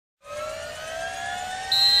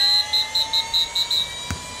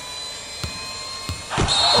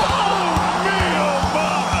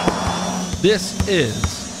This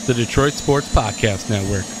is the Detroit Sports Podcast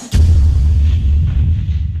Network.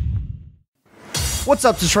 What's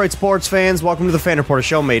up, Detroit sports fans? Welcome to the Fan Reporter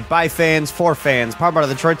Show, made by fans for fans, powered by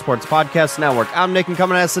the Detroit Sports Podcast Network. I'm Nick, and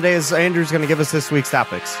coming at us today is Andrew's going to give us this week's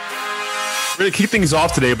topics. We're going to kick things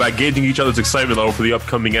off today by gauging each other's excitement level for the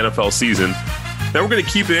upcoming NFL season. Then we're going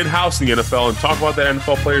to keep it in-house in the NFL and talk about that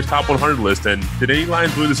NFL Players Top 100 list. And did any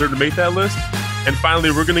Lions really deserve to make that list? And finally,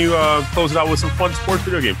 we're going to close it out with some fun sports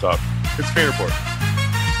video game talk. It's Fan Report.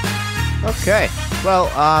 Okay. Well,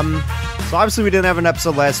 so obviously we didn't have an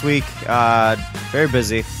episode last week. Very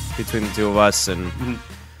busy between the two of us and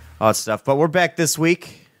all that stuff. But we're back this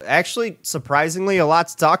week. Actually, surprisingly, a lot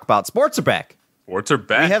to talk about. Sports are back. Sports are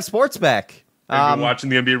back. We have sports back. Have you been watching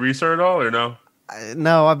the NBA restart at all, or no?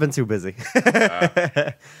 No, I've been too busy.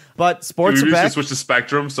 But sports are back. We switched to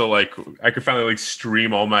Spectrum, so like I could finally like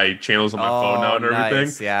stream all my channels on my phone now and everything.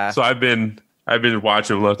 Nice, yeah. So I've been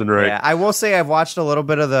watching them left and right. Yeah, I will say I've watched a little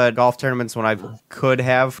bit of the golf tournaments when I could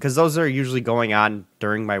have, because those are usually going on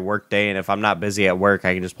during my work day, and if I'm not busy at work,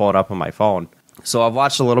 I can just pull it up on my phone. So I've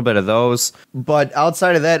watched a little bit of those. But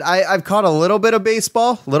outside of that, I've caught a little bit of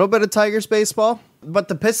baseball, a little bit of Tigers baseball. But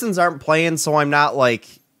the Pistons aren't playing, so I'm not like,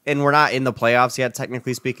 and we're not in the playoffs yet,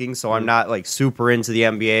 technically speaking, so I'm not like super into the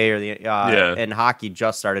NBA or the and hockey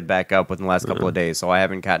just started back up within the last couple of days, so I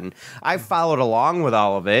haven't gotten. I've followed along with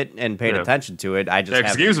all of it and paid attention to it. I just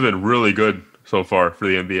because games have been really good so far for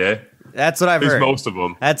the NBA. That's what I've heard. Most of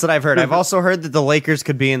them. That's what I've heard. I've also heard that the Lakers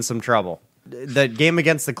could be in some trouble. The game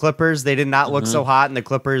against the Clippers, they did not look so hot, and the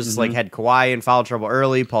Clippers like had Kawhi in foul trouble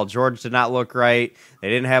early. Paul George did not look right. They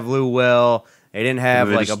didn't have Lou Will. They didn't have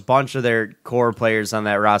like a bunch of their core players on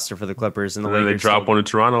that roster for the Clippers, and the Lakers. They dropped one in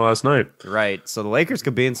Toronto last night. Right, so the Lakers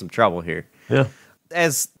could be in some trouble here. Yeah.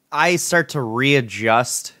 As I start to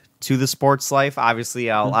readjust to the sports life, obviously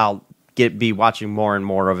I'll be watching more and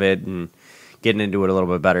more of it and getting into it a little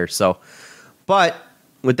bit better. So, but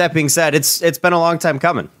with that being said, it's been a long time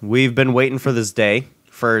coming. We've been waiting for this day,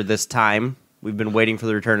 for this time. We've been waiting for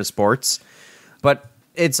the return of sports, but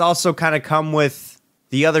it's also kind of come with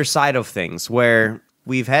the other side of things, where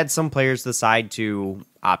we've had some players decide to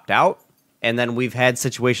opt out, and then we've had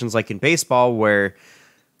situations like in baseball where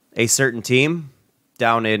a certain team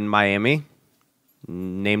down in Miami,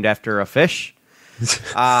 named after a fish,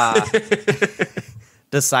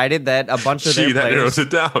 decided that a bunch of their players, narrows it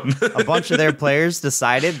down. a bunch of their players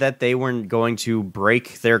decided that they weren't going to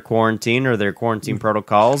break their quarantine or their quarantine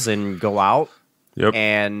protocols and go out. Yep.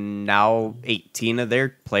 And now 18 of their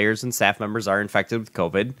players and staff members are infected with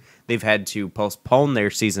COVID. They've had to postpone their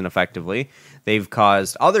season effectively. They've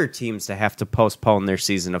caused other teams to have to postpone their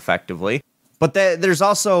season effectively. But there's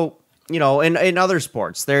also, in other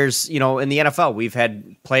sports, there's, in the NFL, we've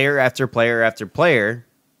had player after player after player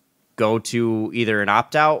go to either an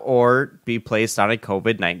opt-out or be placed on a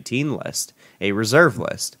COVID-19 list, a reserve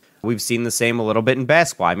list. We've seen the same a little bit in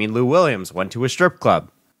basketball. I mean, Lou Williams went to a strip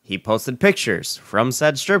club. He posted pictures from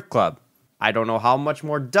said strip club. I don't know how much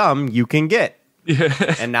more dumb you can get. Yeah.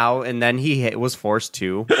 And then he was forced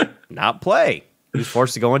to not play. He was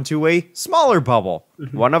forced to go into a smaller bubble,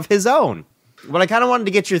 one of his own. But I kind of wanted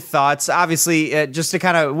to get your thoughts. Obviously, just to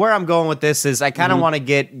kind of where I'm going with this is I kind of want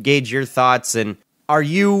to gauge your thoughts. And are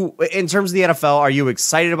you, in terms of the NFL, are you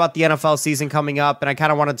excited about the NFL season coming up? And I kind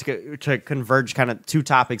of wanted to converge kind of two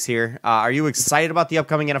topics here. Are you excited about the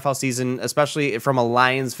upcoming NFL season, especially from a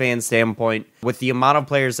Lions fan standpoint, with the amount of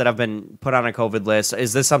players that have been put on a COVID list?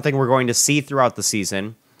 Is this something we're going to see throughout the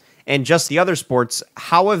season? And just the other sports,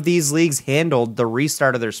 how have these leagues handled the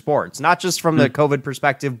restart of their sports? Not just from the COVID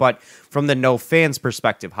perspective, but from the no fans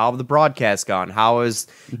perspective. How have the broadcasts gone? How is,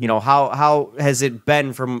 how has it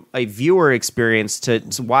been from a viewer experience to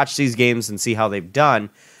watch these games and see how they've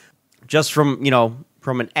done, just from,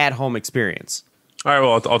 from an at-home experience? All right,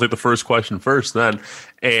 well, I'll take the first question first then.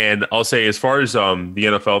 And I'll say, as far as the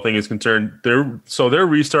NFL thing is concerned, their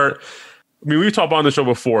restart, I mean, we've talked on the show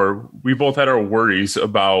before. We both had our worries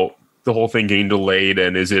about the whole thing getting delayed,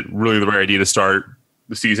 and is it really the right idea to start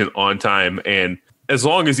the season on time? And as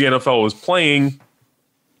long as the NFL was playing,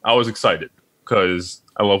 I was excited because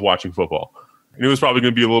I love watching football. I knew it was probably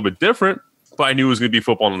going to be a little bit different, but I knew it was going to be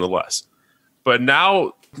football nonetheless. But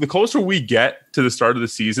now, the closer we get to the start of the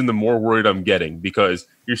season, the more worried I'm getting, because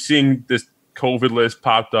you're seeing this COVID list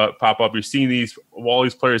pop up. You're seeing all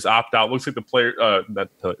these players opt out. Looks like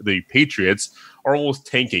the Patriots are almost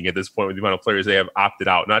tanking at this point with the amount of players they have opted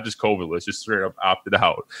out. Not just COVID list, just straight up opted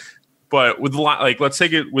out. But with let's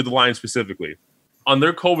take it with the Lions specifically. On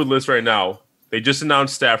their COVID list right now, they just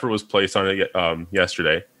announced Stafford was placed on it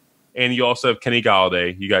yesterday, and you also have Kenny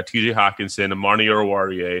Galladay. You got T.J. Hawkinson, Amani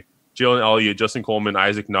Oruwariye, Jalen Elliott, Justin Coleman,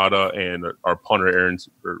 Isaac Nada, and our punter,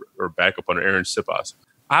 or backup punter, Aaron Sipas.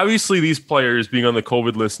 Obviously, these players being on the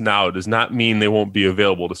COVID list now does not mean they won't be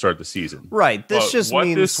available to start the season. Right. This just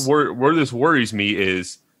means where this worries me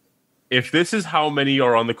is if this is how many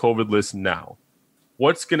are on the COVID list now,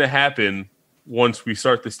 what's going to happen once we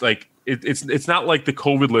start this? Like, it's not like the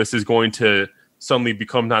COVID list is going to suddenly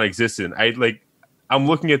become non-existent. I'm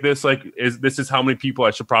looking at this like this is how many people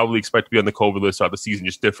I should probably expect to be on the COVID list throughout the season,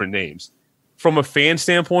 just different names. From a fan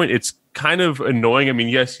standpoint, it's kind of annoying. I mean,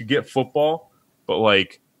 yes, you get football, but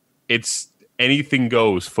like it's anything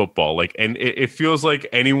goes football. Like, and it feels like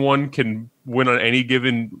anyone can win on any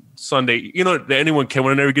given Sunday. You know, anyone can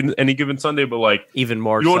win on any given Sunday, but like even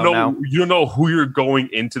more, you don't know now. You don't know who you're going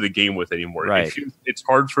into the game with anymore. Right. It's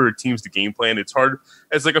hard for teams to game plan. It's hard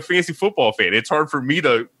as like a fantasy football fan. It's hard for me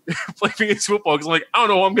to play fantasy football because like I don't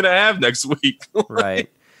know what I'm gonna have next week. Right.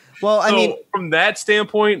 Well, I mean, from that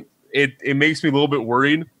standpoint, it makes me a little bit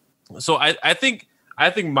worried. So I think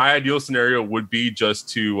my ideal scenario would be just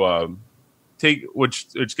to take,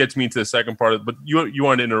 which gets me into the second part of, but you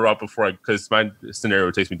wanted to interrupt because my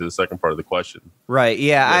scenario takes me to the second part of the question. Right.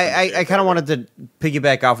 Yeah. I kind of wanted to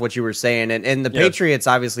piggyback off what you were saying. And the Patriots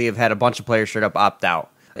obviously have had a bunch of players straight up opt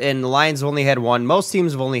out. And the Lions have only had one. Most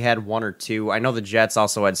teams have only had one or two. I know the Jets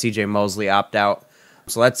also had CJ Mosley opt out.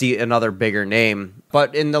 So that's another bigger name.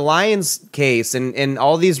 But in the Lions case, and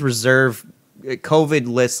all these reserve COVID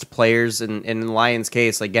list players, in the Lions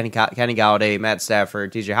case, like Kenny Galladay, Matt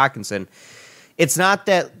Stafford, TJ Hawkinson, it's not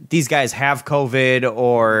that these guys have COVID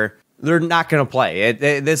or they're not going to play.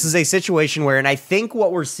 This is a situation where, and I think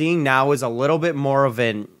what we're seeing now is a little bit more of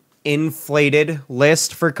an inflated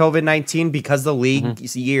list for COVID-19 because the league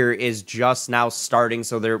year is just now starting.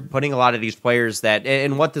 So they're putting a lot of these players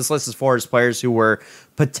and what this list is for is players who were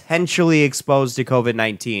potentially exposed to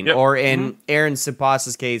COVID-19 or in Aaron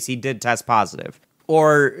Sipas' case, he did test positive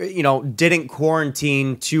or, didn't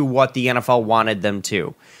quarantine to what the NFL wanted them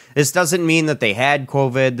to. This doesn't mean that they had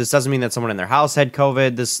COVID. This doesn't mean that someone in their house had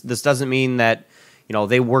COVID. This doesn't mean that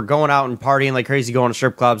they were going out and partying like crazy, going to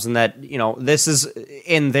strip clubs, and that, this is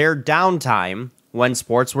in their downtime when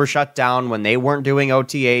sports were shut down, when they weren't doing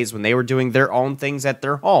OTAs, when they were doing their own things at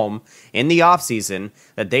their home in the offseason,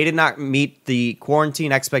 that they did not meet the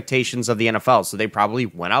quarantine expectations of the NFL. So they probably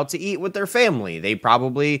went out to eat with their family. They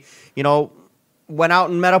probably, went out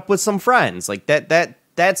and met up with some friends. Like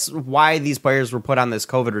that's why these players were put on this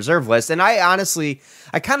COVID reserve list. And I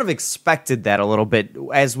kind of expected that a little bit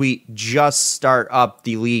as we just start up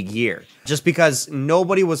the league year, just because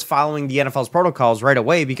nobody was following the NFL's protocols right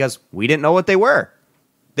away because we didn't know what they were.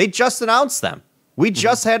 They just announced them. We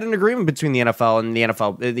just had an agreement between the NFL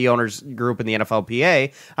and the owners group and the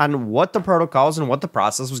NFLPA on what the protocols and what the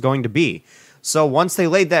process was going to be. So once they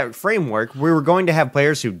laid that framework, we were going to have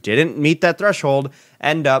players who didn't meet that threshold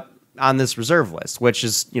end up on this reserve list, which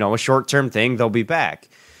is, a short-term thing. They'll be back.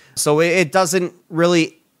 So it doesn't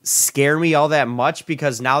really scare me all that much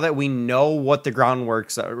because now that we know what the groundwork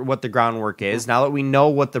is, now that we know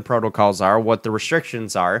what the protocols are, what the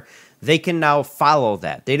restrictions are, they can now follow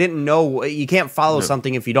that. They didn't know. You can't follow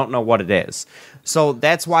something if you don't know what it is. So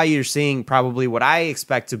that's why you're seeing probably what I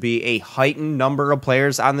expect to be a heightened number of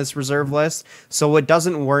players on this reserve list. So it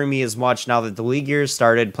doesn't worry me as much now that the league year has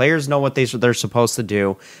started. Players know what they're supposed to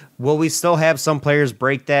do. Will we still have some players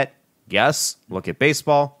break that? Yes. Look at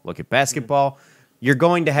baseball. Look at basketball. You're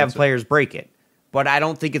going to have players break it. But I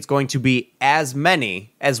don't think it's going to be as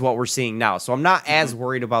many as what we're seeing now. So I'm not as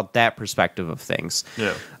worried about that perspective of things.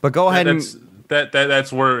 Yeah. But go ahead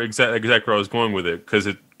that's where exactly where I was going with it, because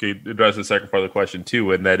it addresses the second part of the question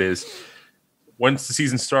too, and that is once the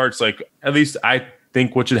season starts, like at least I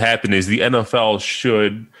think what should happen is the NFL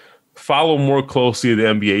should follow more closely the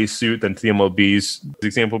NBA suit than to the MLB's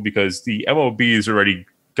example, because the MLB's already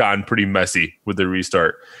gotten pretty messy with the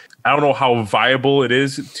restart. I don't know how viable it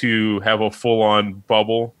is to have a full-on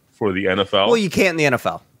bubble for the NFL. Well, you can't in the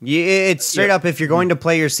NFL. It's straight up, if you're going to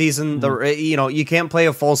play your season, you can't play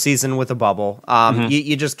a full season with a bubble.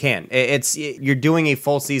 You just can't. You're doing a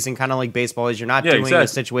full season kind of like baseball is. You're not doing a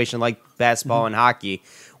situation like basketball and hockey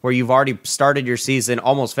where you've already started your season,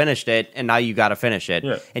 almost finished it, and now you got to finish it.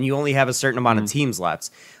 Yeah. And you only have a certain amount of teams left.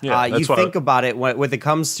 Yeah, you think about it, when it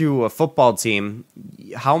comes to a football team,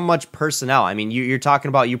 how much personnel? I mean, you're talking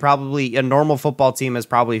about a normal football team is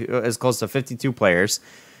probably as close to 52 players.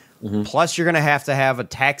 Plus, you're going to have a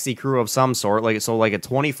taxi crew of some sort, like a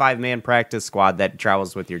 25-man practice squad that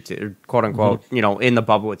travels with your quote unquote, in the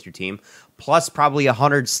bubble with your team. Plus, probably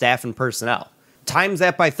 100 staff and personnel. Times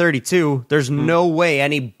that by 32. There's no way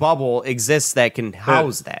any bubble exists that can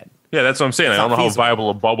house that. Yeah, that's what I'm saying. I don't know how viable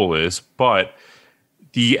a bubble is, but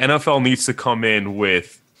the NFL needs to come in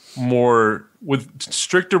with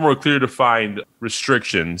stricter, more clear defined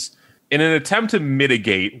restrictions in an attempt to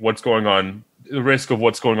mitigate what's going on, the risk of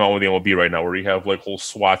what's going on with the MLB right now, where you have like whole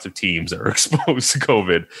swaths of teams that are exposed to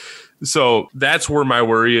COVID. So that's where my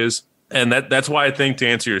worry is. And that's why I think, to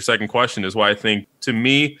answer your second question, is why I think, to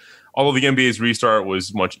me, although the NBA's restart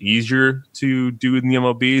was much easier to do in the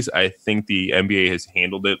MLBs, I think the NBA has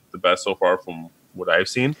handled it the best so far from what I've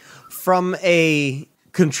seen. From a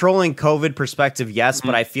controlling COVID perspective, yes,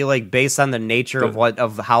 but I feel like based on the nature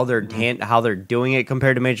of how they're doing it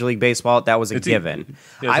compared to Major League Baseball, that was a given.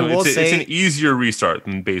 I will say it's an easier restart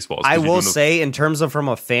than baseball. I will say, in terms of from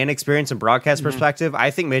a fan experience and broadcast perspective,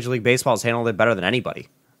 I think Major League Baseball has handled it better than anybody.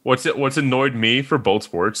 What's annoyed me for both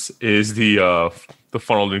sports is the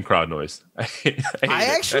funneled in crowd noise. I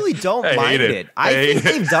actually don't mind it. I think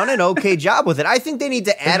they've done an okay job with it. I think they need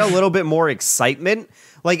to add a little bit more excitement.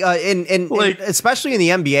 Like especially in the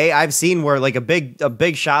NBA, I've seen where like a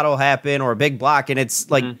big shot will happen or a big block, and it's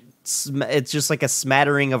like it's just like a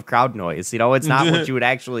smattering of crowd noise. You know, it's not what you would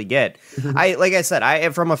actually get. Like I said,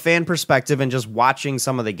 from a fan perspective and just watching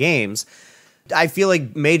some of the games, I feel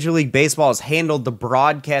like Major League Baseball has handled the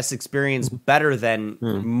broadcast experience better than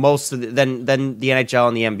than the NHL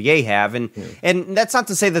and the NBA have, and that's not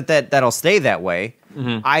to say that'll stay that way.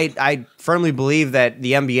 I firmly believe that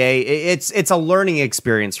the NBA it's a learning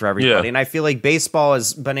experience for everybody, and I feel like baseball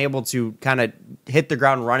has been able to kind of hit the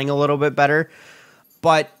ground running a little bit better,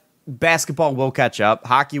 but basketball will catch up.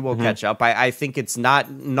 Hockey will catch up. I think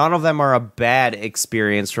none of them are a bad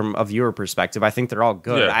experience from a viewer perspective. I think they're all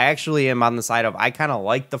good. I actually am on the side of, I kind of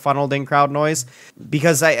like the funneled in crowd noise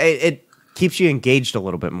because it keeps you engaged a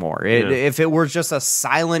little bit more. If it were just a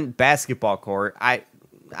silent basketball court,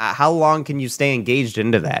 how long can you stay engaged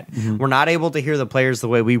into that? We're not able to hear the players the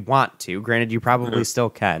way we want to. Granted, you probably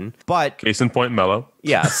still can, but case in point, Melo.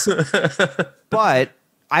 Yes, but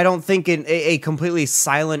I don't think in a completely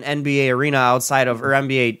silent NBA arena outside of, or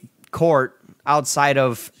NBA court outside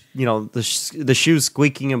of, you know, the shoes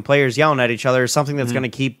squeaking and players yelling at each other is something that's going to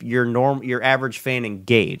keep your average fan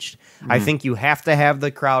engaged. I think you have to have the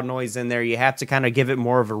crowd noise in there. You have to kind of give it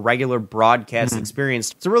more of a regular broadcast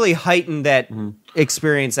experience to really heighten that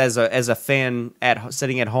experience as a fan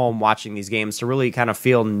sitting at home watching these games, to really kind of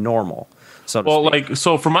feel normal. So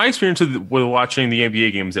from my experience with watching the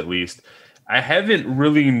NBA games, at least, I haven't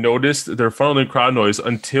really noticed their funneled in crowd noise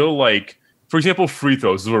until, like, for example, free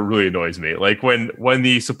throws is what really annoys me. Like when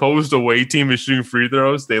the supposed away team is shooting free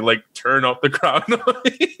throws, they like turn up the crowd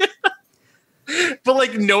noise. But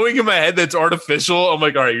like, knowing in my head that's artificial, I'm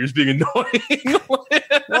like, all right, you're just being annoying.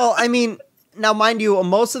 Well, I mean, now mind you,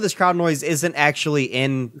 most of this crowd noise isn't actually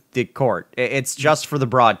in the court. It's just for the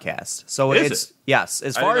broadcast. So yes,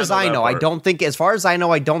 as far as I know, I don't think they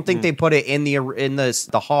put it in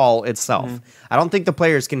the hall itself. I don't think the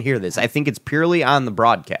players can hear this. I think it's purely on the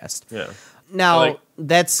broadcast. Yeah. Now,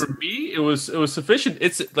 that's, for me, it was sufficient.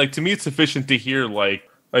 It's like, to me, it's sufficient to hear like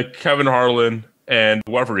Kevin Harlan and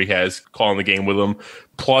whoever he has calling the game with him,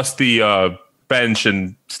 plus the bench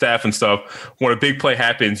and staff and stuff. When a big play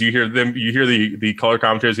happens, you hear the color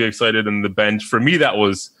commentators get excited, and the bench. For me, that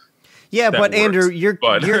was. Yeah, but works. Andrew, you're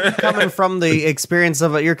coming from the experience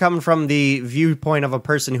of you're coming from the viewpoint of a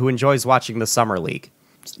person who enjoys watching the summer league.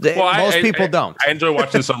 Most people don't. I enjoy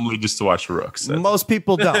watching the summer league just to watch the Rooks. Most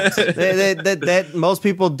people don't. Most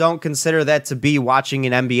people don't consider that to be watching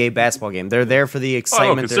an NBA basketball game. They're there for the excitement. I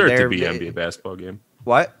don't consider it to be an NBA basketball game.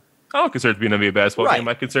 What? I don't consider it to be an NBA basketball game.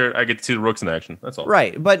 I get to see the Rooks in action. That's all.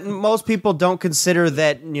 Right, but most people don't consider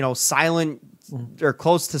that, you know, silent or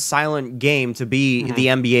close to silent game to be the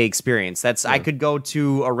NBA experience. I could go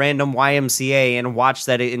to a random YMCA and watch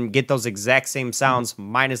that and get those exact same sounds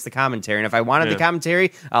minus the commentary. And if I wanted the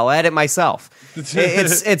commentary, I'll add it myself.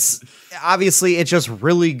 It's obviously it's just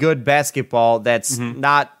really good basketball. That's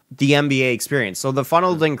not the NBA experience. So the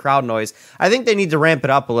funneled in crowd noise, I think they need to ramp it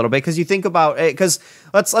up a little bit, because you think about it, because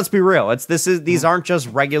let's be real. These aren't just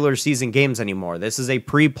regular season games anymore. This is a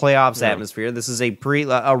pre-playoffs atmosphere. This is a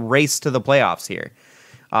race to the playoffs here.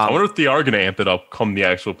 I wonder if they are going to amp it up come the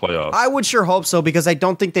actual playoffs. I would sure hope so, because I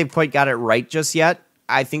don't think they've quite got it right just yet.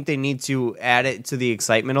 I think they need to add it to the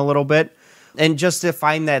excitement a little bit. And just to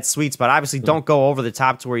find that sweet spot, obviously don't go over the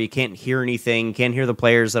top to where you can't hear anything, you can't hear the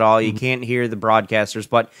players at all, you can't hear the broadcasters,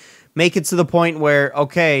 but make it to the point where,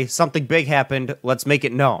 okay, something big happened, let's make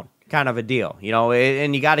it known, kind of a deal, you know,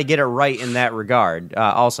 and you got to get it right in that regard.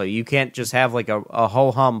 Also, you can't just have like a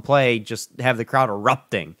ho-hum play, just have the crowd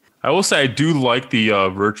erupting. I will say I do like the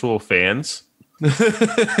virtual fans.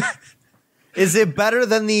 Is it better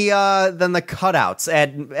than the cutouts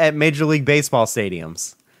at Major League Baseball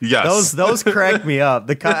stadiums? Yes. Those crack me up.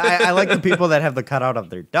 I like the people that have the cutout of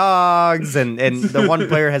their dogs, and the one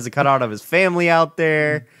player has a cutout of his family out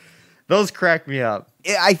there. Those crack me up.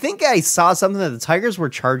 I think I saw something that the Tigers were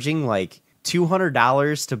charging like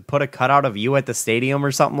 $200 to put a cutout of you at the stadium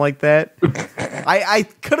or something like that. I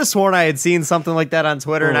could have sworn I had seen something like that on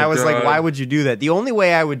Twitter, and I was like, why would you do that? The only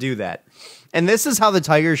way I would do that, and this is how the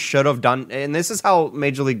Tigers should have done, and this is how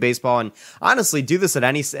Major League Baseball, and honestly do this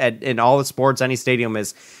in all the sports, any stadium,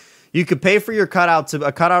 is you could pay for your cutout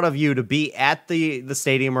of you to be at the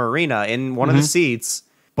stadium or arena in one of the seats,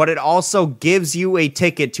 but it also gives you a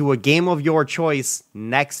ticket to a game of your choice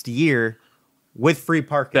next year with free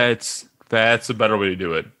parking. That's a better way to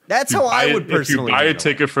do it. That's how I would personally. If you buy a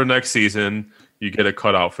ticket for next season, you get a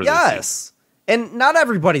cutout for this season. Yes. And not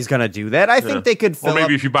everybody's going to do that. I think they could fill Or maybe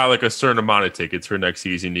up. if you buy like a certain amount of tickets for next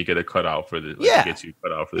season, you get a cutout for the tickets you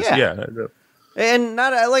cut out for this. Yeah. And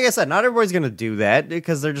not, like I said, not everybody's going to do that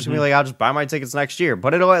because they're just going to be like, I'll just buy my tickets next year.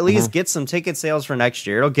 But it'll at least get some ticket sales for next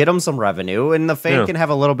year. It'll get them some revenue, and the fan can have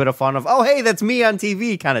a little bit of fun of, oh, hey, that's me on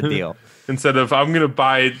TV kind of deal. Instead of, I'm going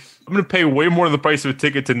to pay way more than the price of a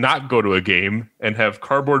ticket to not go to a game and have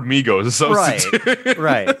cardboard Migos as a substitute.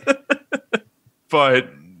 Right. But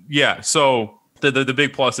yeah, so the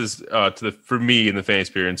big plus is for me in the fan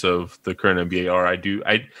experience of the current NBA are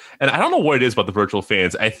and I don't know what it is about the virtual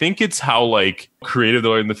fans. I think it's how like creative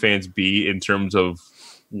they're letting the fans be in terms of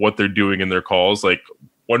what they're doing in their calls. Like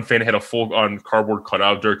one fan had a full on cardboard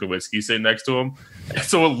cutout of Dirk Nowitzki sitting next to him,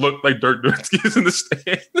 so it looked like Dirk Nowitzki is in the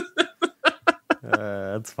stand.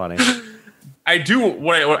 That's funny. I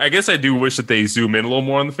guess I do wish that they zoom in a little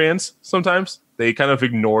more on the fans sometimes. They kind of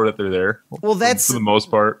ignore that they're there. Well, that's for the most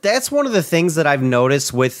part. That's one of the things that I've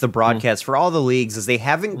noticed with the broadcast for all the leagues is they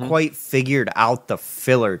haven't quite figured out the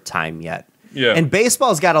filler time yet. Yeah. And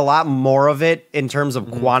baseball's got a lot more of it in terms of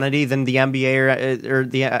quantity than the NBA or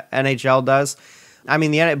the NHL does. I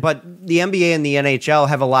mean, but the NBA and the NHL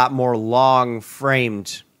have a lot more long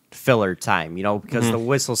framed filler time, because the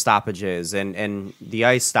whistle stoppages and the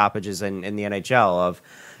ice stoppages in the NHL of,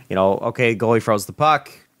 okay, goalie throws the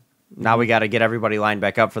puck. Now we got to get everybody lined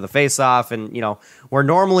back up for the face-off. And, where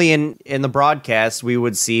normally in the broadcast, we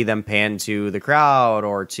would see them pan to the crowd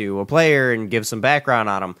or to a player and give some background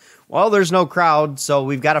on them. Well, there's no crowd, so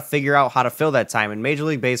we've got to figure out how to fill that time. And Major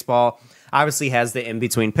League Baseball obviously has the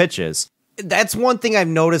in-between pitches. That's one thing I've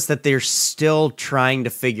noticed that they're still trying to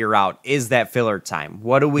figure out is that filler time.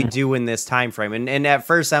 What do we do in this time frame? And at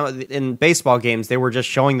first in baseball games, they were just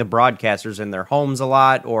showing the broadcasters in their homes a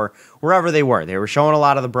lot or wherever they were. They were showing a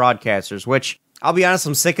lot of the broadcasters, which I'll be honest,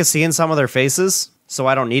 I'm sick of seeing some of their faces, so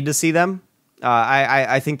I don't need to see them.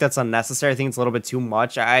 I think that's unnecessary. I think it's a little bit too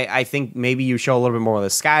much. I think maybe you show a little bit more of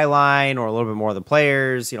the skyline or a little bit more of the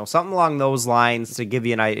players, something along those lines to give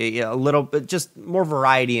you an idea, a little bit, just more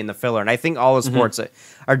variety in the filler. And I think all the sports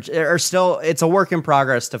are still, it's a work in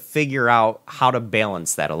progress to figure out how to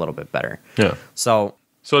balance that a little bit better. Yeah. So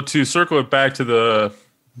to circle it back to the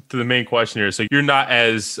main question here, so you're not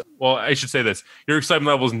as, well, I should say this, your excitement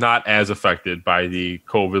level is not as affected by the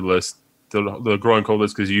COVID list, the growing COVID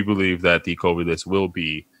list, because you believe that the COVID list will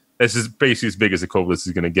be, this is basically as big as the COVID list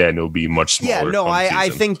is going to get, and it'll be much smaller. Yeah, no, I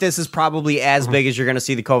think this is probably as big as you're going to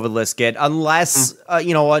see the COVID list get, unless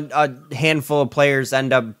a handful of players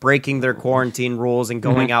end up breaking their quarantine rules and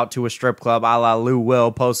going out to a strip club, a la Lou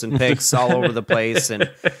Will, posting pics all over the place, and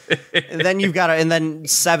then and then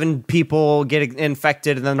 7 people get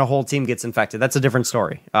infected, and then the whole team gets infected. That's a different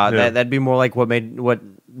story. That'd be more like what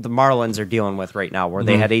the Marlins are dealing with right now, where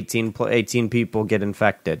they had 18 people get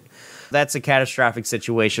infected. That's a catastrophic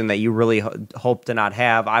situation that you really hope to not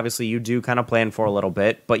have. Obviously, you do kind of plan for a little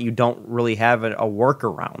bit, but you don't really have a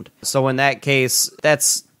workaround. So in that case,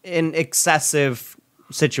 that's an excessive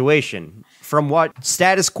situation. From what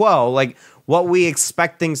status quo, like what we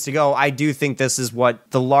expect things to go, I do think this is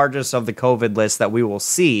what the largest of the COVID list that we will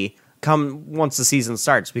see come once the season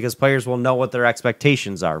starts, because players will know what their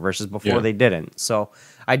expectations are versus before they didn't. So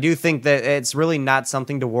I do think that it's really not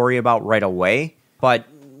something to worry about right away, but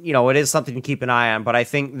it is something to keep an eye on. But I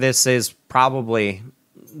think this is probably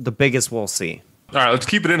the biggest we'll see. All right, let's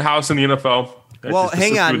keep it in-house in the NFL. Well,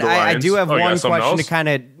 hang on. I do have one question to kind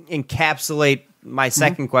of encapsulate my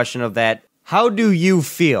second question of that. How do you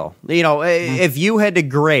feel? If you had to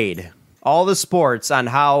grade all the sports on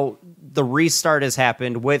how the restart has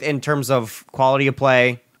happened in terms of quality of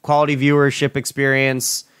play, quality viewership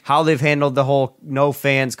experience, how they've handled the whole no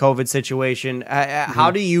fans COVID situation.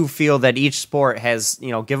 How do you feel that each sport has,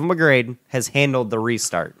 give them a grade, has handled the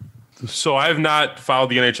restart? So I have not followed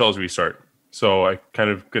the NHL's restart. So I kind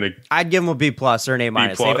of I'd give them a B plus or an A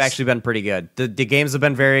minus. They've actually been pretty good. The games have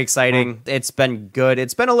been very exciting. It's been good.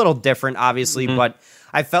 It's been a little different, obviously, but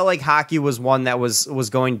I felt like hockey was one that was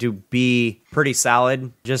going to be pretty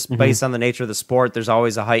solid just based on the nature of the sport. There's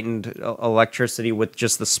always a heightened electricity with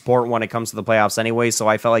just the sport when it comes to the playoffs anyway, so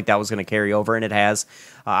I felt like that was going to carry over, and it has.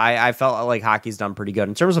 I felt like hockey's done pretty good.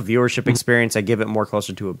 In terms of viewership experience, I give it more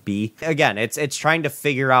closer to a B. Again, it's trying to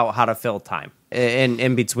figure out how to fill time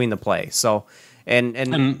in between the play. So,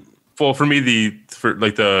 and well, for me, the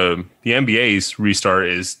NBA's restart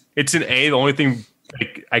it's an A. The only thing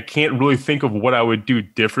I can't really think of what I would do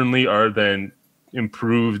differently other than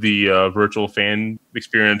improve the virtual fan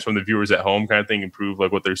experience from the viewers at home, kind of thing. Improve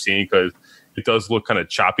like what they're seeing, because it does look kind of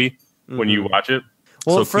choppy when you watch it.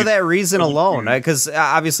 Well, so for that reason alone, because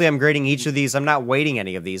obviously I'm grading each of these. I'm not weighting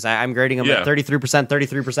any of these. I'm grading them at 33%,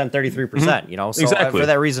 33%, 33%. You know, so for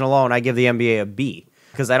that reason alone, I give the NBA a B.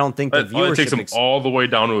 Because I don't think the viewership it takes them all the way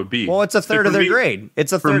down to a B. Well, it's a third of their grade.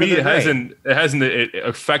 It's a third of their grade. It hasn't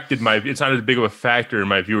affected my. It's not as big of a factor in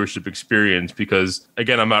my viewership experience because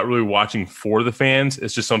again, I'm not really watching for the fans.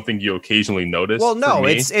 It's just something you occasionally notice. Well, no,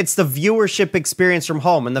 it's the viewership experience from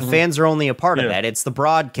home, and the fans are only a part of that. It's the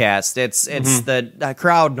broadcast. It's the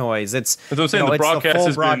crowd noise. It's what I'm saying. The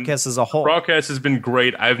broadcast as a whole. Broadcast has been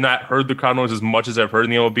great. I've not heard the crowd noise as much as I've heard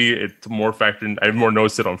in the MLB. It's more factored. I've more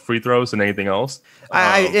noticed it on free throws than anything else.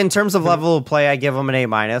 In terms of level of play, I give them an A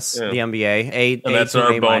minus. The NBA, and that's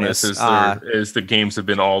our bonus. Is the games have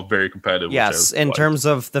been all very competitive. Yes, in terms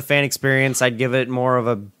of the fan experience, I'd give it more of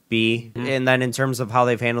a B. And then in terms of how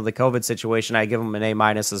they've handled the COVID situation, I give them an A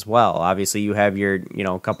minus as well. Obviously, you have your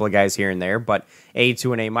couple of guys here and there, but A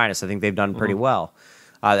to an A minus. I think they've done pretty well.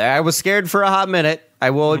 I was scared for a hot minute. I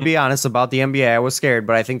will be honest about the NBA. I was scared,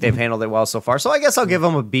 but I think they've handled it well so far. So I guess I'll give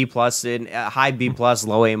them a B plus, a high B plus,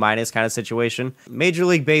 low A minus kind of situation. Major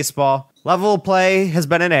League Baseball level of play has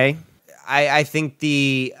been an A. I think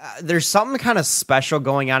there's something kind of special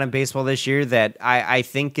going on in baseball this year that I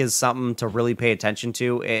think is something to really pay attention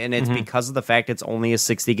to, and it's because of the fact it's only a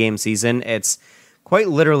 60-game season. It's quite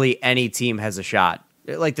literally any team has a shot.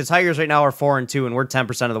 Like the Tigers right now are 4-2, and we're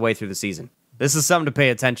 10% of the way through the season. This is something to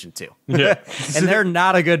pay attention to. Yeah. And they're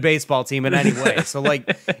not a good baseball team in any way. So,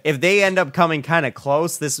 like, if they end up coming kind of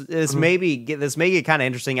close, this may get kind of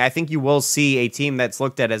interesting. I think you will see a team that's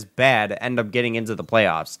looked at as bad end up getting into the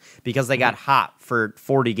playoffs because they got hot for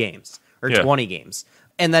 40 games or 20 games.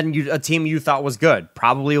 And then a team you thought was good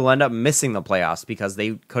probably will end up missing the playoffs because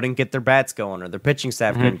they couldn't get their bats going or their pitching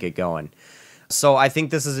staff couldn't get going. So I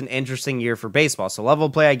think this is an interesting year for baseball. So level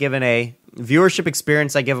of play, I give an A. Viewership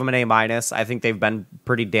experience, I give them an A minus. I think they've been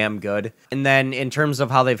pretty damn good. And then in terms of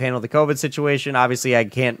how they've handled the COVID situation, obviously I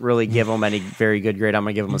can't really give them any very good grade. I'm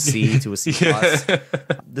going to give them a C to a C plus.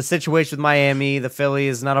 The situation with Miami, the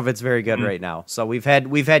Phillies, none of it's very good right now. So we've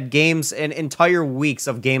had games and entire weeks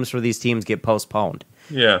of games for these teams get postponed.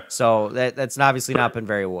 Yeah. So that's obviously not been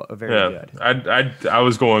very good. I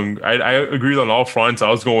was going. I agreed on all fronts. I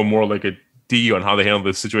was going more like a D on how they handle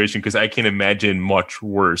this situation because I can't imagine much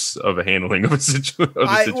worse of a handling of a situation.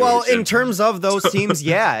 Well, in terms of those teams,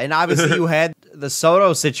 yeah. And obviously you had the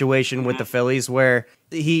Soto situation with the Phillies where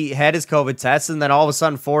he had his COVID test and then all of a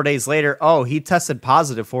sudden 4 days later, he tested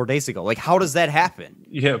positive 4 days ago. Like, how does that happen?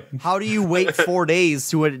 Yeah. How do you wait 4 days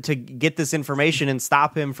to get this information and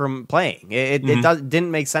stop him from playing? It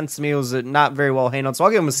didn't make sense to me. It was not very well handled. So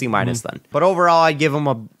I'll give him a C minus then. But overall, I'd give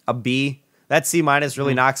him a B. That C minus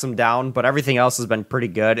really knocks them down, but everything else has been pretty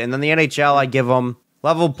good. And then the NHL, I give them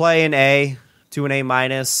level play an A to an A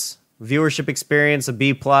minus, viewership experience a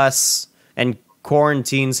B plus, and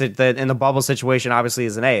quarantines in the bubble situation obviously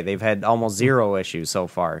is an A. They've had almost zero issues so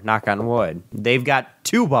far. Knock on wood. They've got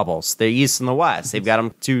two bubbles, the East and the West. They've got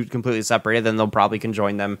them two completely separated. Then they'll probably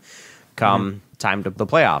conjoin them come time to the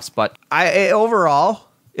playoffs. But overall,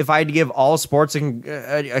 if I had to give all sports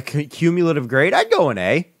a cumulative grade, I'd go an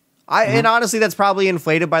A. And honestly, that's probably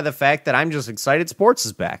inflated by the fact that I'm just excited sports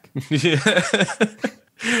is back. Yeah,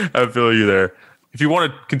 I feel you there. If you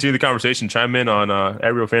want to continue the conversation, chime in on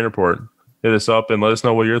Aerial Fan Report. Hit us up and let us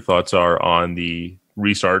know what your thoughts are on the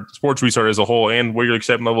sports restart as a whole, and where your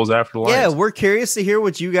excitement levels after the Lions. Yeah, we're curious to hear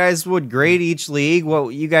what you guys would grade each league,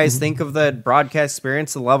 what you guys think of the broadcast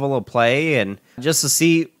experience, the level of play, and just to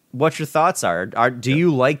see what your thoughts are. Do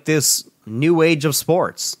you like this new age of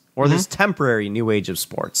sports or this temporary new age of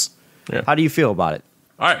sports? Yeah. How do you feel about it?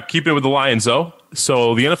 All right, keeping it with the Lions, though.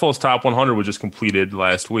 So the NFL's Top 100 was just completed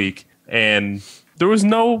last week, and there was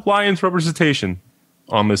no Lions representation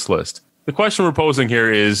on this list. The question we're posing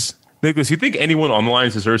here is, Nicholas, do you think anyone on the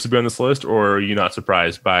Lions deserves to be on this list, or are you not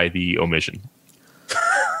surprised by the omission?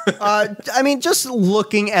 I mean, just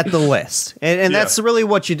looking at the list, and that's really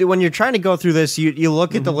what you do when you're trying to go through this. You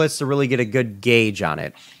look at the list to really get a good gauge on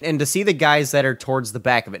it, and to see the guys that are towards the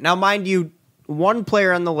back of it. Now, mind you, one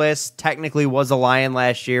player on the list technically was a Lion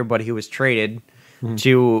last year, but he was traded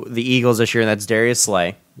to the Eagles this year, and that's Darius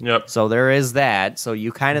Slay. Yep. So there is that. So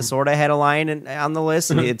you kind of sort of had a Lion on the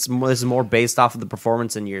list, and this is more based off of the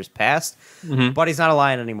performance in years past. But he's not a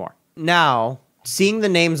Lion anymore. Now, seeing the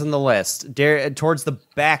names on the list, towards the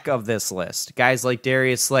back of this list, guys like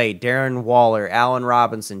Darius Slay, Darren Waller, Allen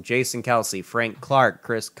Robinson, Jason Kelsey, Frank Clark,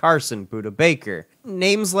 Chris Carson, Buda Baker.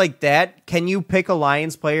 Names like that, can you pick a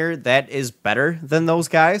Lions player that is better than those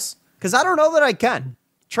guys? Because I don't know that I can.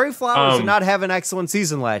 Trey Flowers did not have an excellent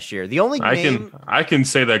season last year. The only I can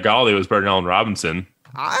say that Galladay was better than Allen Robinson.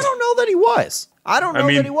 I don't know that he was.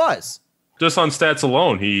 That he was. Just on stats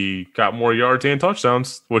alone, he got more yards and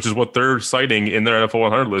touchdowns, which is what they're citing in their NFL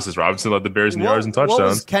 100 list. Is Robinson led the Bears in yards and touchdowns. What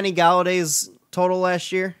was Kenny Galladay's total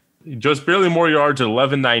last year? Just barely more yards at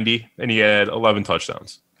 1190, and he had 11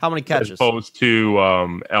 touchdowns. How many catches? As opposed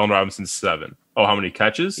to Allen Robinson's 7. Oh, how many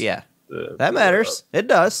catches? Yeah, that matters. It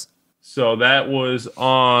does. So that was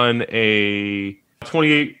on a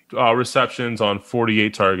 28 receptions on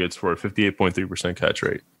 48 targets for a 58.3% catch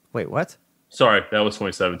rate. Wait, what? Sorry, that was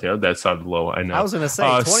 2017. That sounded low. I know. I was going to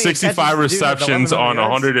say 65 receptions on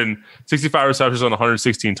 65 receptions on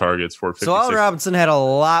 116 targets for 56. So Allen Robinson had a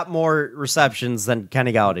lot more receptions than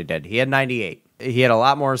Kenny Galladay did. He had 98. He had a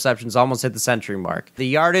lot more receptions, almost hit the century mark. The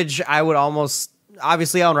yardage,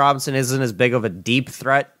 obviously Allen Robinson isn't as big of a deep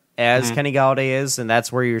threat as Kenny Galladay is, and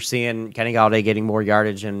that's where you're seeing Kenny Galladay getting more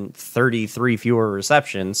yardage and 33 fewer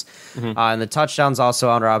receptions. And the touchdowns also,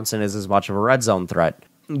 Allen Robinson is as much of a red zone threat.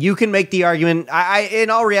 You can make the argument. In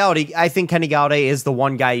all reality, I think Kenny Galladay is the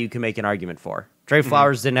one guy you can make an argument for. Trey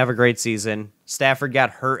Flowers didn't have a great season. Stafford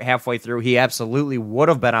got hurt halfway through. He absolutely would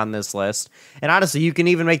have been on this list. And honestly, you can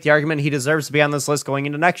even make the argument he deserves to be on this list going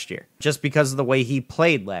into next year, just because of the way he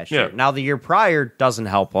played last year. Now, the year prior doesn't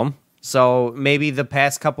help him. So maybe the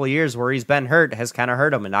past couple of years where he's been hurt has kind of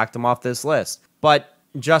hurt him and knocked him off this list. But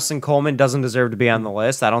Justin Coleman doesn't deserve to be on the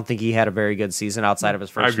list. I don't think he had a very good season outside of his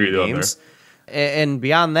first few games. And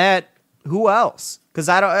beyond that, who else? Because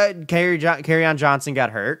Kerryon Johnson got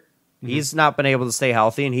hurt. He's not been able to stay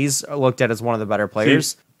healthy, and he's looked at as one of the better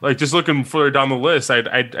players. Like, just looking further down the list,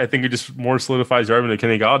 I think it just more solidifies your argument to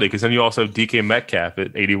Kenny Galladay, because then you also have DK Metcalf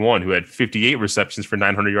at 81, who had 58 receptions for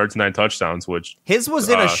 900 yards and 9 touchdowns, which... His was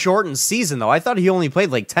in a shortened season, though. I thought he only played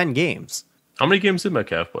like 10 games. How many games did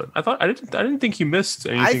Metcalf play? I didn't think he missed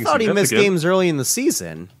anything. I thought he missed games early in the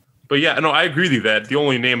season. But yeah, no, I agree with you that the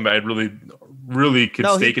only name I really could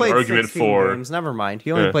stake an argument for. Games. Never mind.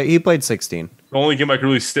 He played 16. The only game I could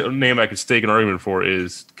really name I could stake an argument for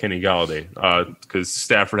is Kenny Galladay, because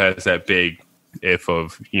Stafford has that big if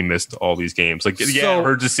of he missed all these games. Like, I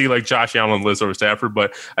heard to see like Josh Allen lists over Stafford,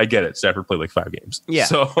 but I get it. Stafford played like 5 games. Yeah.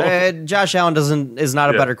 So Josh Allen is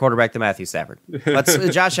not a better quarterback than Matthew Stafford.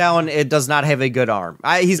 Josh Allen, it does not have a good arm.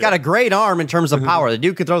 He's got a great arm in terms of power. The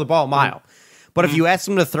dude could throw the ball a mile, but if you ask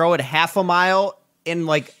him to throw it half a mile in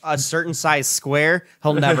like a certain size square,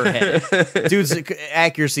 he'll never hit it. Dude's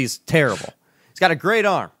accuracy is terrible. He's got a great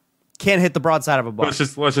arm. Can't hit the broadside of a ball. Let's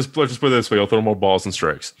just put it this way. He'll throw more balls and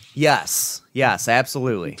strikes. Yes,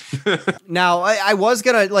 absolutely. Now, I was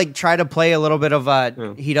going to like try to play a little bit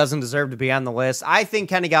of he doesn't deserve to be on the list. I think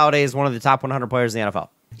Kenny Galladay is one of the top 100 players in the NFL.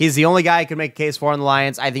 He's the only guy I could make a case for on the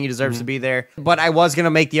Lions. I think he deserves to be there. But I was going to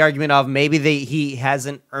make the argument of maybe he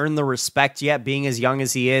hasn't earned the respect yet, being as young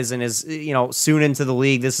as he is and is soon into the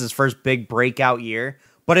league. This is his first big breakout year.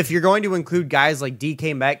 But if you're going to include guys like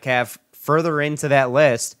DK Metcalf further into that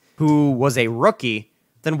list, who was a rookie,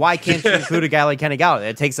 then why can't you include a guy like Kenny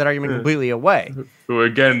Galladay? It takes that argument completely away. Who,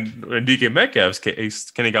 again, in DK Metcalf's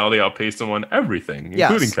case, Kenny Galladay outpaced him on everything,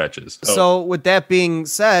 including catches. So with that being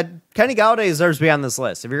said, Kenny Galladay deserves to be on this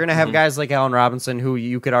list. If you're going to have guys like Allen Robinson, who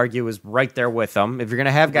you could argue is right there with him, if you're going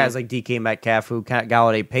to have guys like DK Metcalf, who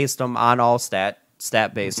Galladay paced him on all stat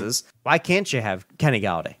bases, why can't you have Kenny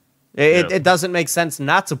Galladay? It doesn't make sense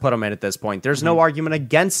not to put him in at this point. There's no argument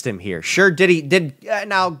against him here. Sure, did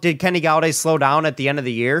Kenny Galladay slow down at the end of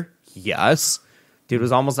the year? Yes. Dude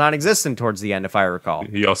was almost non-existent towards the end, if I recall.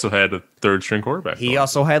 He also had a third-string quarterback. He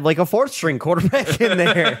also had like a fourth-string quarterback in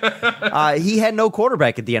there. He had no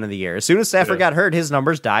quarterback at the end of the year. As soon as Stafford got hurt, his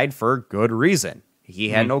numbers died for good reason. He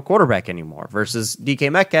had no quarterback anymore, versus DK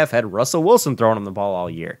Metcalf had Russell Wilson throwing him the ball all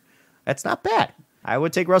year. That's not bad. I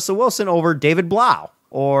would take Russell Wilson over David Blau.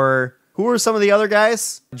 Or who were some of the other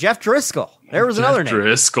guys? Jeff Driscoll. There was another name.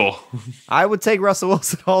 Driscoll. I would take Russell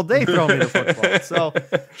Wilson all day throwing me the football.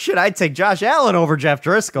 So, I'd take Josh Allen over Jeff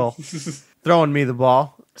Driscoll throwing me the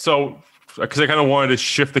ball. So, because I kind of wanted to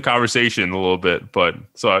shift the conversation a little bit, but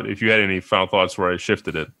so if you had any final thoughts where I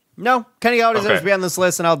shifted it. No, Kenny Galladay deserves to be on this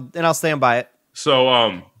list, and I'll stand by it.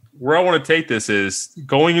 So, where I want to take this is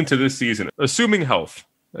going into this season, assuming health,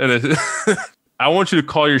 and I want you to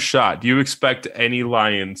call your shot. Do you expect any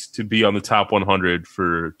Lions to be on the top 100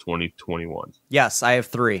 for 2021? Yes, I have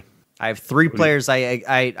three. I have three players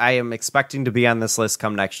I am expecting to be on this list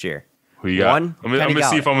come next year. Who you got? One, I'm going to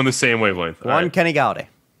see if I'm on the same wavelength. One, Kenny Galladay.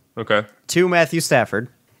 Okay. 2, Matthew Stafford.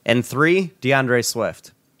 And 3, DeAndre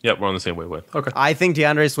Swift. Yep, we're on the same wavelength. Okay. I think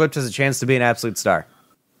DeAndre Swift has a chance to be an absolute star.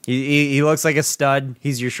 He looks like a stud.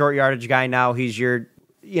 He's your short yardage guy now. He's your,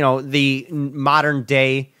 the modern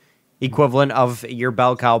day equivalent of your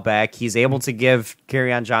bell cow back. He's able to give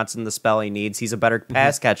Kerryon Johnson the spell he needs. He's a better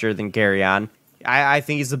pass catcher than Kerryon. I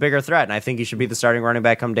think he's the bigger threat, and I think he should be the starting running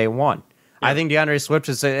back come day one. Yeah. I think DeAndre Swift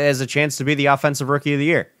has a chance to be the offensive rookie of the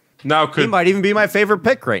year. He might even be my favorite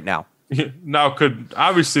pick right now. Now,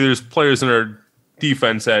 obviously there's players in our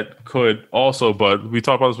defense that could also, but we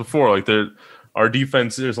talked about this before. Like our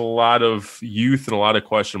defense, there's a lot of youth and a lot of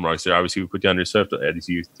question marks there. Obviously, we put DeAndre Swift at his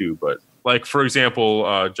youth too, but like for example,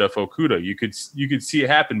 Jeff Okudah, you could see it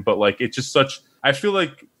happen, but like it's just such. I feel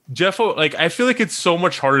like I feel like it's so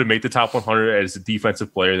much harder to make the top 100 as a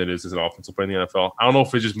defensive player than it is as an offensive player in the NFL. I don't know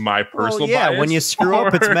if it's just my personal bias. When you screw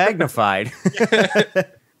up, it's magnified.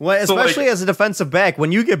 Especially as a defensive back,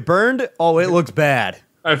 when you get burned, it looks bad.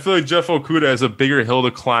 I feel like Jeff Okudah has a bigger hill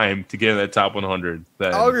to climb to get in that top 100.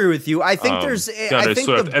 I'll agree with you. I think that's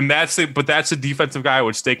a defensive guy I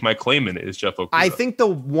would stake my claim in is Jeff Okudah. I think the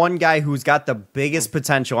one guy who's got the biggest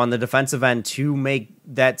potential on the defensive end to make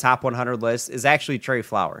that top 100 list is actually Trey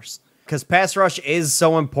Flowers, because pass rush is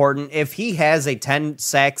so important. If he has a 10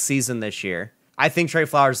 sack season this year, I think Trey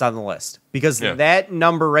Flowers is on the list, because that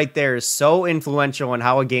number right there is so influential in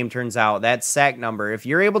how a game turns out. That sack number, if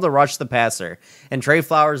you're able to rush the passer, and Trey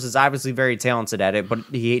Flowers is obviously very talented at it, but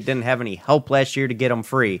he didn't have any help last year to get him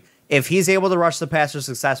free. If he's able to rush the passer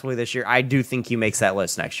successfully this year, I do think he makes that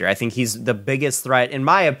list next year. I think he's the biggest threat, in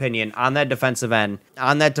my opinion, on that defensive end,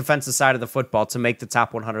 on that defensive side of the football to make the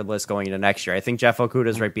top 100 list going into next year. I think Jeff Okudah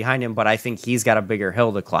is right behind him, but I think he's got a bigger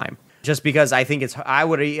hill to climb. Just because I think I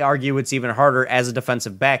would argue it's even harder as a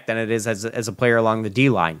defensive back than it is as a player along the D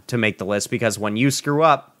line to make the list, because when you screw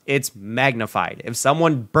up, it's magnified. If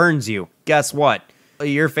someone burns you, guess what?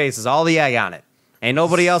 Your face is all the egg on it. Ain't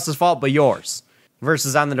nobody else's fault but yours.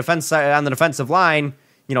 Versus on the defense side, on the defensive line,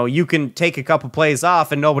 you can take a couple plays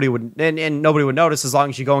off and nobody would notice as long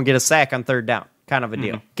as you go and get a sack on third down, kind of a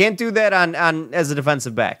deal. Can't do that on as a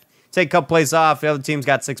defensive back. Take a couple plays off, the other team's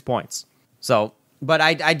got 6 points. So. But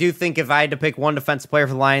I do think if I had to pick one defensive player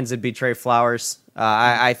for the Lions, it'd be Trey Flowers.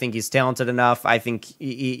 I think he's talented enough. I think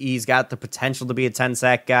he's got the potential to be a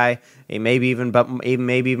 10-sack guy, maybe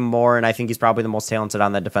even more. And I think he's probably the most talented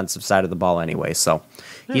on the defensive side of the ball anyway. So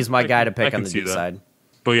he's my guy to pick on the D side.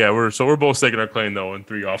 But yeah, we're both taking our claim though in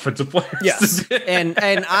 3 offensive players. Yes, and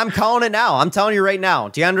I'm calling it now. I'm telling you right now,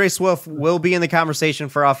 DeAndre Swift will be in the conversation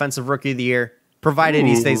for Offensive Rookie of the Year, provided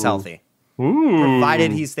he stays healthy.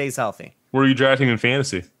 Provided he stays healthy. Where are you drafting in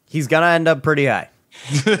fantasy? He's going to end up pretty high.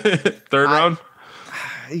 Third round?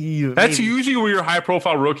 That's usually where your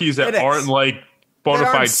high-profile rookies that aren't like bona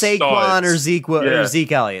fide Saquon or Zeke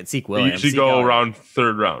Elliott. Zeke Williams. You usually go around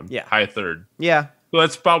third round. Yeah. High third. Yeah. So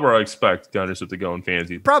that's about where I expect DeAndre Swift to go in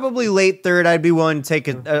fantasy. Probably late third. I'd be willing to take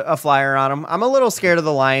a flyer on him. I'm a little scared of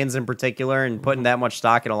the Lions in particular, and putting that much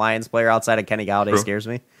stock in a Lions player outside of Kenny Galladay scares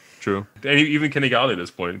me. True. And even Kenny Galladay at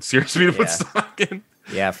this point scares me to put stock in.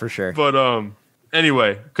 Yeah, for sure. But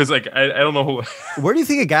anyway, because like I don't know who. Where do you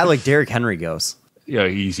think a guy like Derrick Henry goes? Yeah,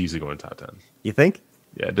 he's easily going top 10. You think?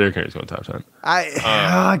 Yeah, Derrick Henry's going top 10.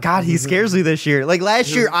 God, he scares me this year. Like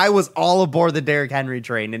last year, I was all aboard the Derrick Henry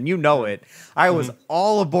train, and you know it. I was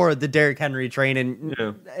all aboard the Derrick Henry train,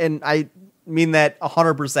 and I mean that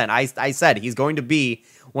 100%. I said he's going to be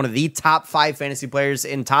one of the top 5 fantasy players,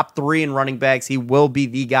 in top 3 in running backs. He will be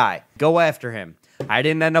the guy. Go after him. I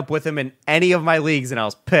didn't end up with him in any of my leagues, and I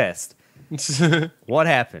was pissed. What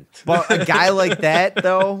happened? But a guy like that,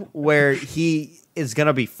 though, where he is going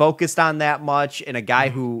to be focused on that much, and a guy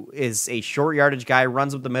who is a short yardage guy,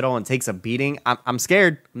 runs up the middle and takes a beating, I'm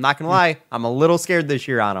scared. I'm not going to lie. I'm a little scared this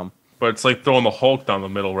year on him. But it's like throwing the Hulk down the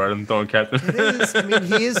middle rather than throwing Captain. It is. I mean,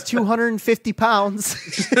 he is 250 pounds.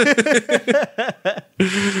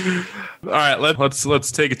 All right,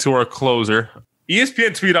 let's take it to our closer.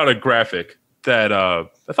 ESPN tweeted out a graphic that I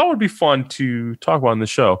thought would be fun to talk about on the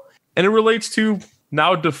show. And it relates to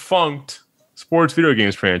now defunct sports video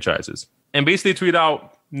games franchises. And basically tweet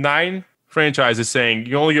out 9 franchises saying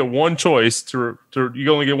you only get one choice you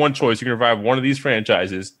can revive one of these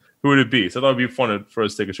franchises, who would it be? So I thought it'd be fun for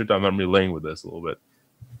us to take a trip down memory lane with this a little bit.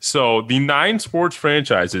 So the 9 sports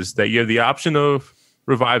franchises that you have the option of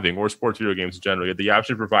reviving, or sports video games in general, you have the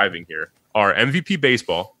option of reviving here, are MVP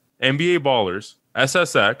Baseball, NBA Ballers,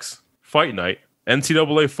 SSX, Fight Night,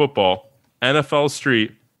 NCAA Football, NFL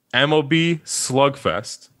Street, MLB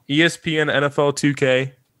Slugfest, ESPN NFL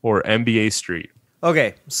 2K, or NBA Street.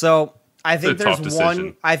 Okay, so I think there's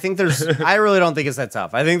one. I really don't think it's that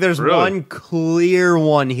tough. I think there's one clear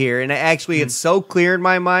one here, and actually, it's so clear in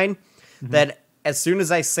my mind that as soon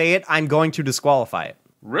as I say it, I'm going to disqualify it.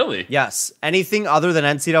 Really? Yes. Anything other than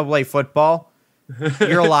NCAA football,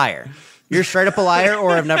 you're a liar. You're straight up a liar,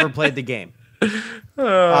 or have never played the game.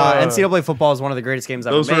 NCAA football is one of the greatest games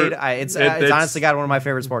ever made. It's honestly got one of my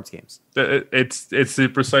favorite sports games. It's the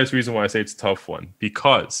precise reason why I say it's a tough one,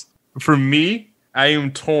 because for me, I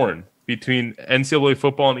am torn between NCAA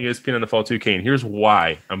football and ESPN NFL 2K, and here's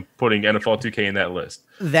why I'm putting NFL 2K in that list.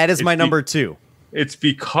 That is my number 2. It's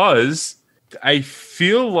because I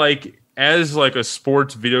feel like, as like a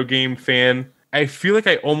sports video game fan, I feel like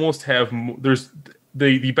I almost have there's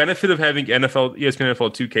the benefit of having ESPN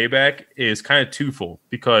NFL 2K back is kind of twofold,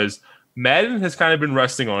 because Madden has kind of been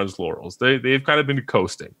resting on its laurels. They've kind of been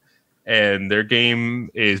coasting, and their game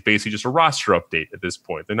is basically just a roster update at this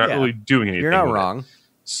point. They're not really doing anything. You're not wrong.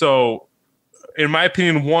 So, in my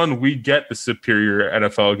opinion, 1, we get the superior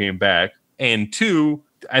NFL game back, and 2,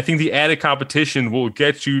 I think the added competition will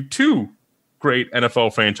get you 2 great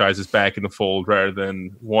NFL franchises back in the fold rather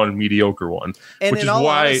than one mediocre one. And which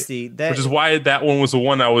is why that one was the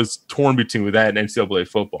one I was torn between, with that and NCAA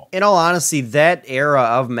football. In all honesty, that era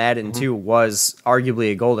of Madden 2 was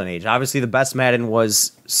arguably a golden age. Obviously, the best Madden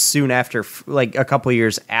was soon after, like a couple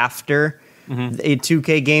years after the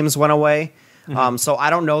 2K games went away. So I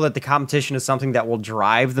don't know that the competition is something that will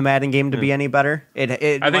drive the Madden game to be any better.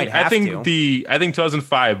 I think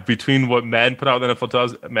 2005, between what Madden put out with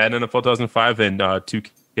Madden NFL 2005 and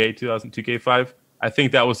 2K5, I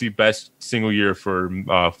think that was the best single year for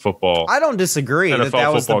football. I don't disagree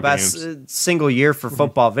that was the best single year for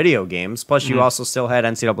football video games. Plus, you also still had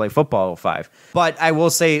NCAA football 05. But I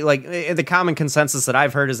will say, like, the common consensus that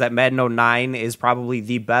I've heard is that Madden 09 is probably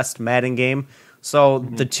the best Madden game. So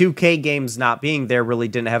the 2K games not being there really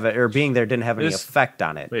didn't have any effect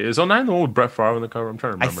on it. Wait, is 09 the one with Brett Favre on the cover? I'm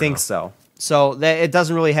trying to remember. I think so. So it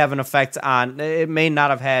doesn't really have an effect on. It may not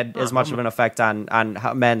have had as much of an effect on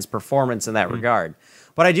Madden's performance in that regard.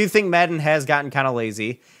 But I do think Madden has gotten kind of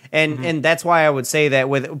lazy, and that's why I would say that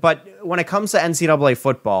But when it comes to NCAA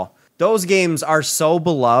football, those games are so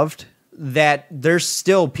beloved that there's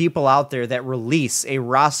still people out there that release a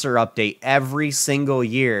roster update every single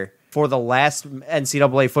year for the last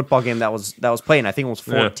NCAA football game that was played. And I think it was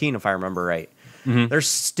 14, if I remember right. There's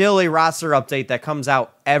still a roster update that comes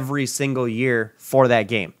out every single year for that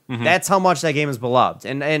game. That's how much that game is beloved.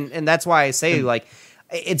 And that's why I say, like,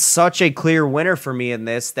 it's such a clear winner for me in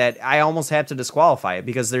this that I almost have to disqualify it,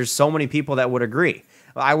 because there's so many people that would agree.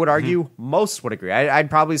 I would argue most would agree. I'd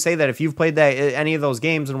probably say that if you've played any of those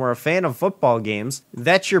games and were a fan of football games,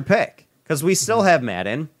 that's your pick, because we still have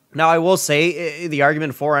Madden. Now, I will say the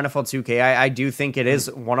argument for NFL 2K, I do think it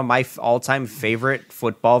is one of my all-time favorite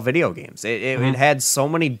football video games. It had so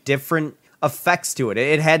many different effects to it.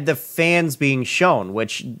 It had the fans being shown,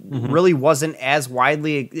 which really wasn't as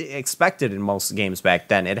widely expected in most games back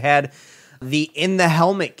then. It had the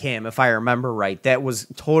in-the-helmet cam, if I remember right, that was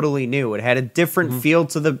totally new. It had a different feel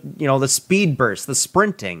to the speed burst, the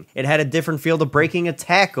sprinting. It had a different feel to breaking a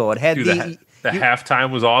tackle. It had The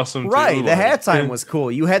halftime was awesome, too. Right, the halftime was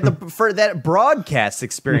cool. You had for that broadcast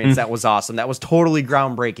experience that was awesome. That was totally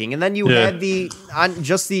groundbreaking. And then you had the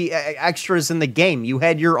extras in the game. You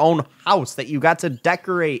had your own house that you got to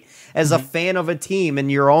decorate as a fan of a team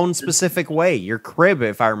in your own specific way. Your crib,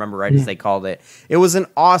 if I remember right, as they called it. It was an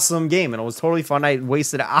awesome game, and it was totally fun. I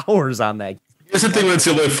wasted hours on that. Here's the thing with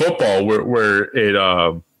NCAA football, where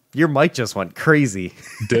it... Your mic just went crazy.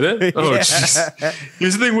 Did it? Oh, jeez.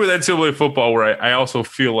 Here's the thing with NCAA football, where I also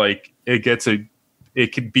feel like it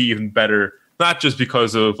could be even better, not just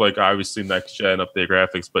because of, like, obviously next gen update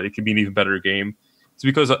graphics, but it can be an even better game. It's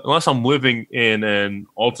because unless I'm living in an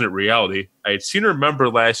alternate reality, I seem to remember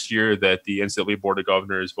last year that the NCAA Board of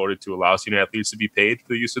Governors voted to allow student athletes to be paid for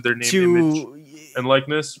the use of their name, image, and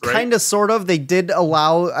likeness, right? Kind of, sort of. They did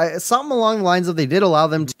allow something along the lines of they did allow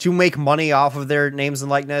them to make money off of their names and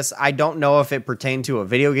likeness. I don't know if it pertained to a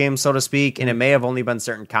video game, so to speak, and it may have only been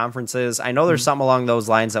certain conferences. I know there's something along those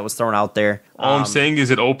lines that was thrown out there. All I'm saying is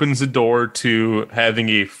it opens the door to having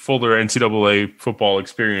a fuller NCAA football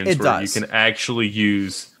experience you can actually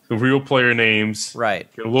use the real player names,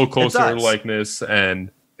 Right. get a little closer to does. likeness,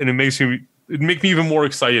 and it makes me even more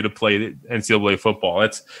excited to play NCAA football.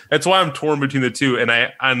 That's why I'm torn between the two. And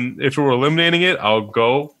I'm if we're eliminating it, I'll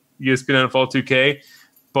go ESPN NFL 2K.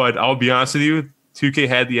 But I'll be honest with you, 2K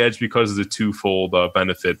had the edge because of the twofold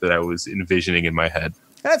benefit that I was envisioning in my head.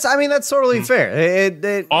 That's totally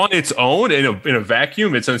fair. On its own, in a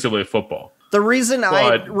vacuum, it's NCAA football. The reason the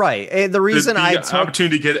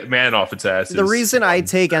opportunity to get man off its ass. The reason I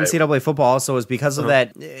take NCAA football also is because of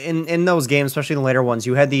that. In those games, especially in the later ones,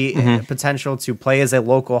 you had the potential to play as a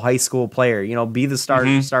local high school player. Be the start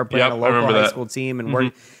playing a local high school team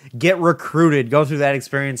and get recruited, go through that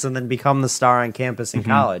experience, and then become the star on campus in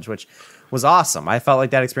college, which was awesome. I felt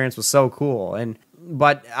like that experience was so cool.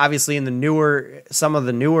 But obviously in some of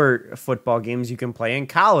the newer football games you can play in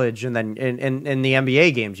college, and then in the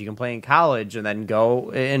NBA games you can play in college and then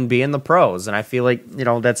go and be in the pros. And I feel like,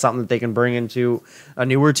 that's something that they can bring into a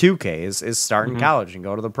newer 2K is start in college and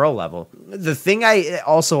go to the pro level. The thing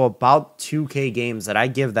also about 2K games that I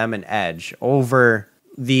give them an edge over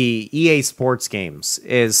the EA Sports games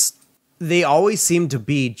is they always seem to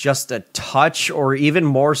be just a touch, or even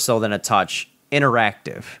more so than a touch,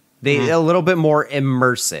 interactive. They a little bit more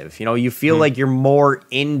immersive. You feel like you're more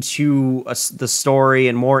into the story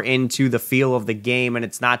and more into the feel of the game, and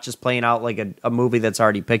it's not just playing out like a movie that's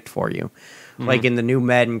already picked for you. Like in the new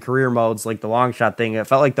Madden career modes, like the long shot thing, it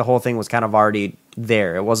felt like the whole thing was kind of already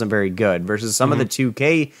there. It wasn't very good. Versus some of the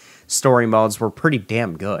 2K story modes were pretty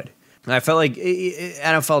damn good. And I felt like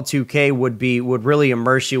NFL 2K would really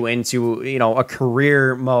immerse you into, a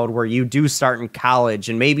career mode where you do start in college,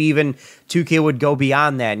 and maybe even 2K would go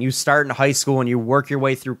beyond that, and you start in high school and you work your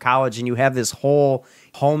way through college, and you have this whole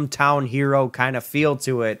hometown hero kind of feel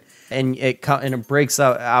to it, and it breaks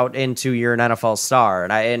out into you're an NFL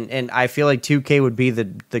star. And I feel like 2K would be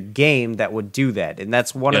the game that would do that, and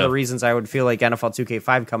that's one of the reasons I would feel like NFL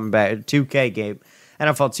 2K5 coming back, NFL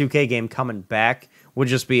 2K game coming back would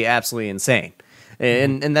just be absolutely insane.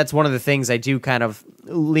 And that's one of the things I do kind of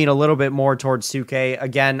lean a little bit more towards 2K.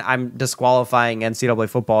 Again, I'm disqualifying NCAA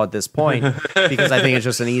football at this point because I think it's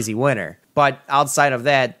just an easy winner. But outside of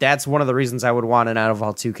that, that's one of the reasons I would want an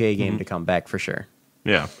NFL 2K game to come back for sure.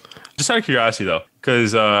 Yeah. Just out of curiosity, though,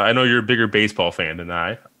 because I know you're a bigger baseball fan than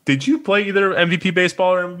I. Did you play either MVP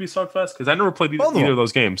Baseball or MVP Slugfest? Because I never played either of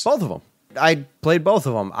those games. Both of them. I played both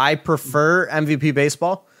of them. I prefer MVP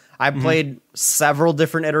Baseball. I played several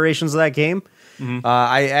different iterations of that game.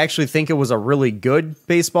 I actually think it was a really good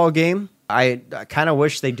baseball game. I kind of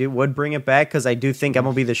wish they would bring it back, because I do think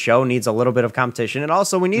MLB The Show needs a little bit of competition. And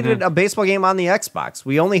also, we needed a baseball game on the Xbox.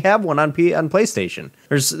 We only have one on PlayStation.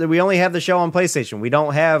 We only have The Show on PlayStation. We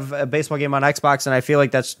don't have a baseball game on Xbox, and I feel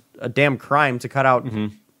like that's a damn crime to cut out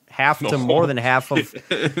half to more than half of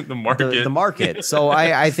the market. So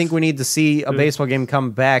I think we need to see a baseball game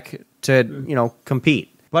come back to compete.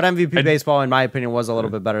 But MVP Baseball, in my opinion, was a little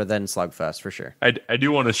bit better than Slugfest, for sure. I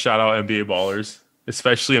do want to shout out NBA Ballers,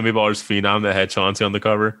 especially NBA Ballers Phenom that had Chauncey on the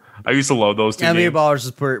cover. I used to love those two NBA games. Ballers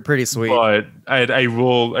is pretty sweet. But I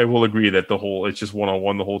will agree that it's just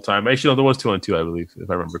one-on-one the whole time. Actually, no, there was 2-on-2, I believe, if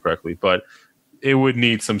I remember correctly. But it would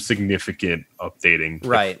need some significant updating.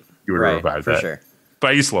 Right. You would revive for that. sure.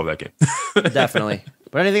 But I used to love that game. Definitely.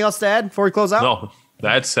 But anything else to add before we close out? No.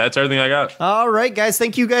 That's everything I got. All right, guys.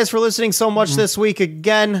 Thank you guys for listening so much this week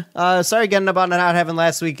again. Sorry again about not having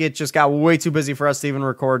last week. It just got way too busy for us to even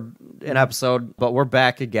record an episode, but we're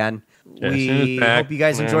back again. We hope you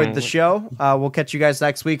guys enjoyed the show. We'll catch you guys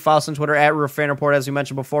next week. Follow us on Twitter at @RealFanReport, as we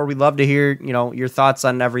mentioned before. We'd love to hear your thoughts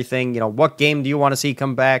on everything. What game do you want to see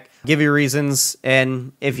come back? Give your reasons,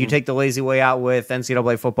 and if you take the lazy way out with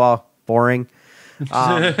NCAA football, boring.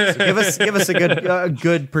 So give us a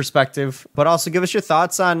good perspective, but also give us your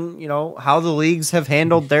thoughts on how the leagues have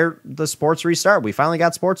handled the sports restart. We finally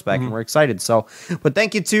got sports back, and we're excited. So, but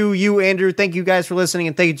thank you to you, Andrew. Thank you guys for listening,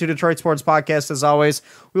 and thank you to Detroit Sports Podcast as always.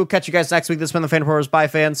 We will catch you guys next week. This has been the Fan Reporters. Bye,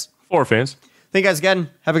 fans. For fans. Thank you guys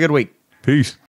again. Have a good week. Peace.